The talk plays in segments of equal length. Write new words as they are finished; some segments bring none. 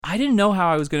I didn't know how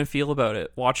I was going to feel about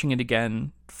it watching it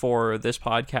again for this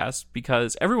podcast,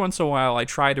 because every once in a while I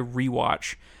try to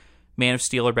rewatch Man of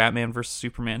Steel or Batman vs.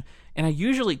 Superman, and I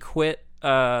usually quit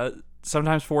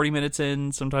sometimes 40 minutes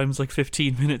in, sometimes like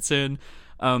 15 minutes in,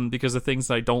 because the things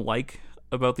that I don't like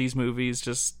about these movies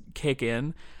just kick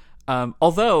in.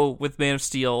 Although with Man of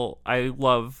Steel, I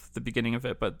love the beginning of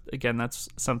it, but again, that's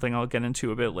something I'll get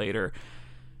into a bit later.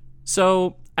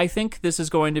 So I think this is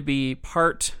going to be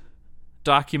part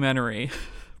documentary,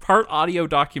 part audio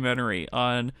documentary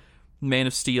on Man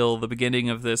of Steel, the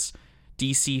beginning of this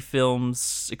DC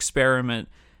Films experiment.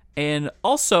 And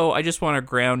also, I just want to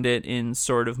ground it in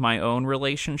sort of my own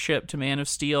relationship to Man of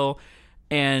Steel.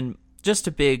 And just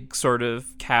a big sort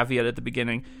of caveat at the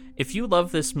beginning. If you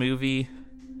love this movie,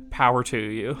 power to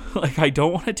you. Like, I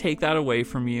don't want to take that away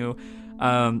from you.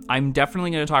 I'm definitely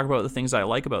going to talk about the things I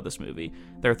like about this movie.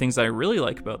 There are things I really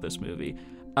like about this movie.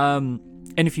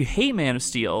 And if you hate Man of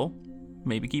Steel,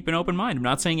 maybe keep an open mind. I'm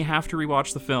not saying you have to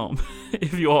rewatch the film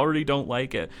if you already don't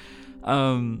like it.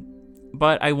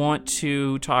 But I want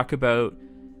to talk about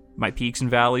my peaks and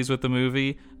valleys with the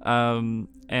movie. Yeah,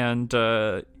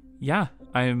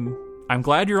 I'm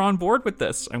glad you're on board with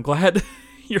this. I'm glad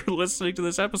you're listening to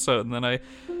this episode, and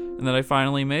then I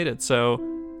finally made it. So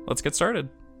let's get started.